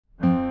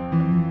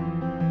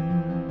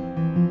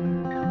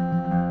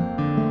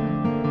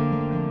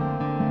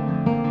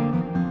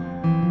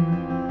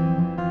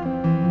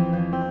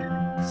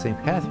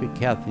Pathway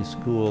Catholic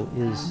School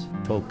is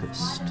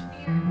focused,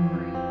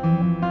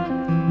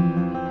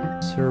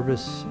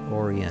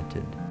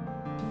 service-oriented,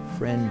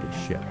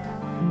 friendship.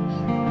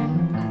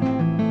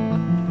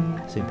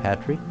 St.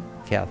 Patrick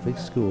Catholic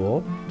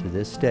School, to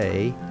this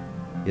day,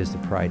 is the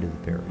pride of the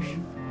parish.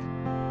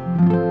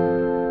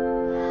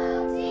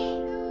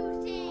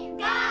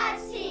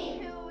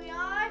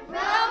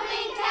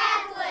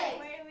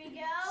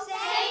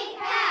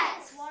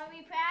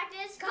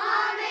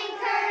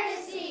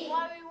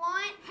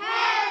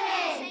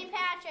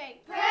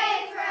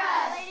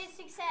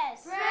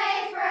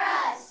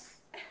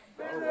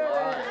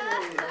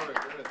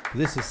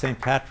 This is St.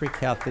 Patrick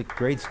Catholic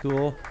Grade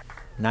School,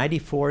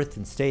 94th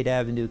and State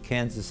Avenue,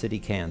 Kansas City,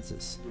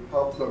 Kansas.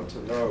 Help them to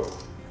know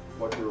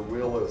what your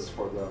will is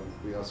for them.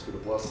 We ask you to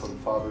bless them,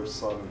 Father,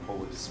 Son, and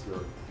Holy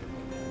Spirit.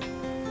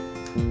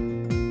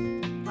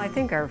 Amen. I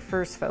think our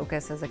first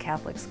focus as a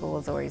Catholic school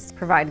is always to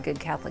provide good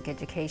Catholic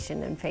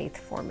education and faith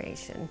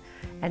formation.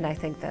 And I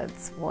think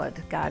that's what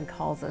God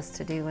calls us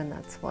to do, and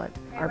that's what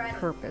our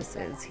purpose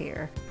is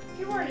here.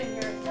 You weren't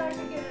in here, so I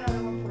could get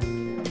another one for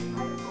you.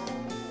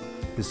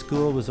 The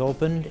school was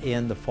opened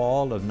in the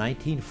fall of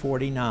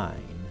 1949,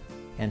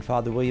 and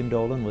Father William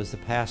Dolan was the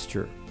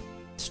pastor.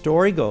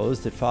 Story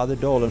goes that Father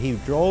Dolan, he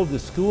drove the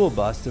school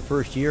bus the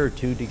first year or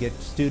two to get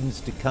students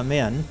to come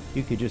in.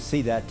 You could just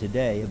see that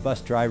today. A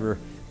bus driver,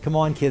 come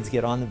on kids,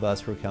 get on the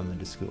bus, we're coming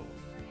to school.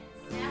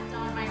 Snapped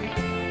on my radio.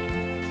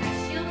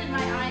 I shielded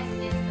my eyes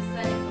against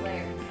the sudden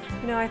glare.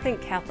 You know, I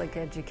think Catholic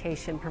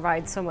education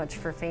provides so much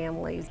for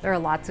families. There are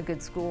lots of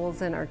good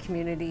schools in our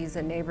communities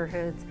and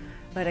neighborhoods,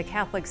 but a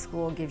Catholic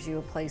school gives you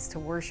a place to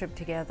worship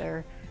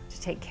together, to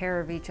take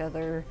care of each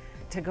other,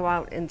 to go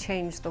out and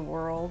change the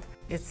world.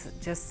 It's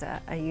just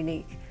a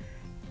unique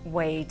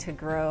way to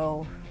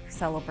grow,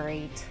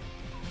 celebrate,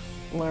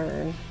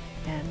 learn,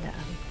 and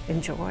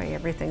enjoy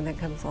everything that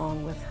comes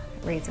along with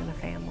raising a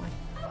family.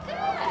 Good.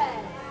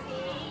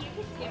 See,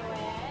 you can do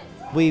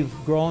it. We've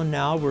grown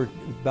now, we're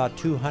about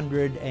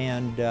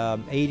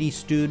 280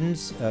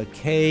 students,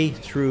 K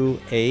through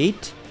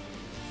 8.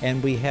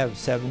 And we have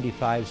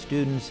 75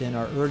 students in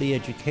our early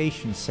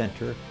education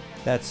center.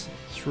 That's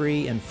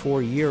 3- and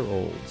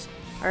 4-year-olds.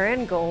 Our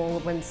end goal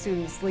when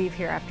students leave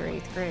here after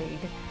 8th grade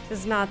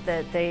is not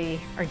that they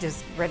are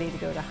just ready to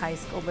go to high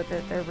school, but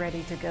that they're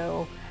ready to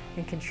go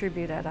and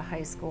contribute at a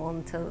high school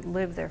and to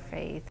live their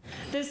faith.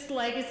 This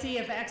legacy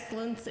of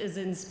excellence is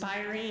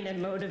inspiring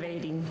and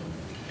motivating.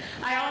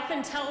 I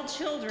often tell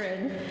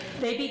children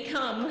they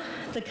become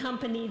the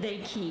company they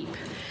keep.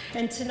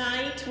 And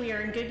tonight we are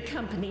in good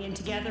company, and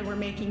together we're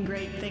making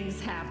great things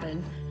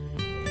happen.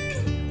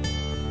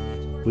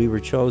 We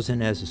were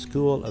chosen as a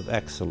school of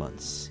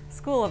excellence.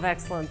 School of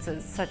Excellence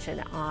is such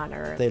an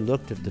honor. They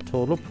looked at the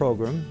total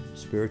program,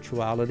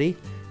 spirituality.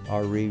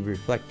 Are we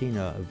reflecting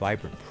a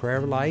vibrant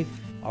prayer life?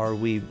 Are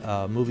we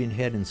moving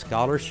ahead in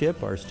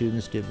scholarship? Our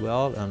students did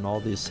well on all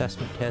the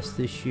assessment tests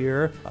this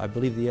year. I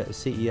believe the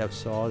CEF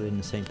saw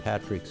in St.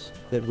 Patrick's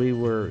that we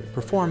were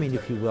performing,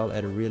 if you will,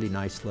 at a really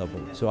nice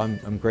level. So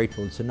I'm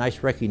grateful. It's a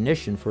nice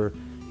recognition for,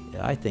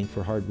 I think,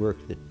 for hard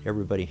work that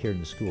everybody here in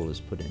the school has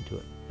put into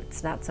it.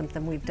 It's not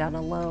something we've done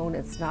alone.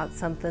 It's not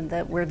something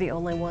that we're the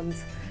only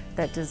ones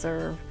that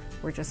deserve.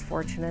 We're just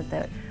fortunate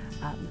that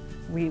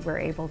we were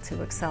able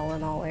to excel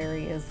in all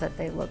areas that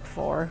they look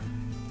for,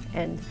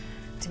 and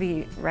to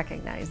be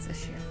recognized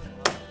this year.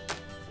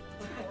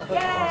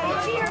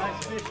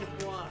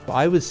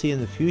 I would see in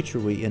the future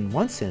we, in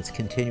one sense,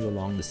 continue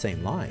along the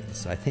same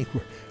lines. I think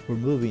we're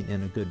moving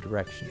in a good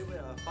direction.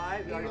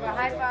 High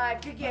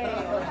five, good game.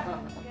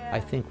 I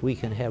think we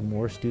can have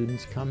more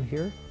students come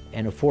here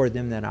and afford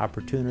them that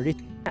opportunity.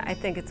 I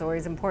think it's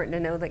always important to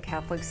know that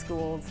Catholic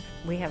schools,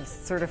 we have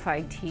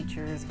certified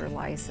teachers, we're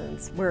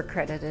licensed, we're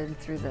accredited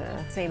through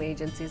the same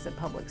agencies that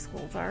public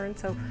schools are, and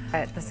so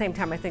at the same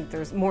time I think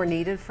there's more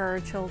needed for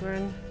our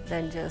children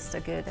than just a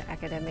good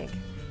academic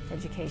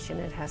education.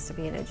 It has to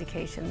be an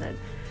education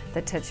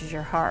that touches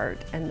your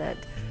heart and that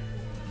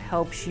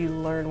helps you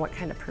learn what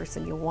kind of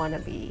person you want to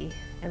be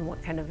and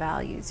what kind of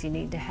values you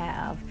need to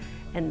have,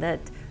 and that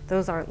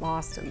those aren't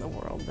lost in the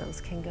world.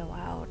 Those can go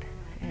out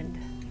and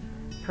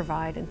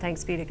provide, and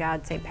thanks be to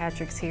God, St.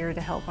 Patrick's here to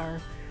help our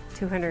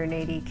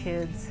 280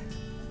 kids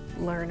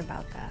learn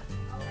about that.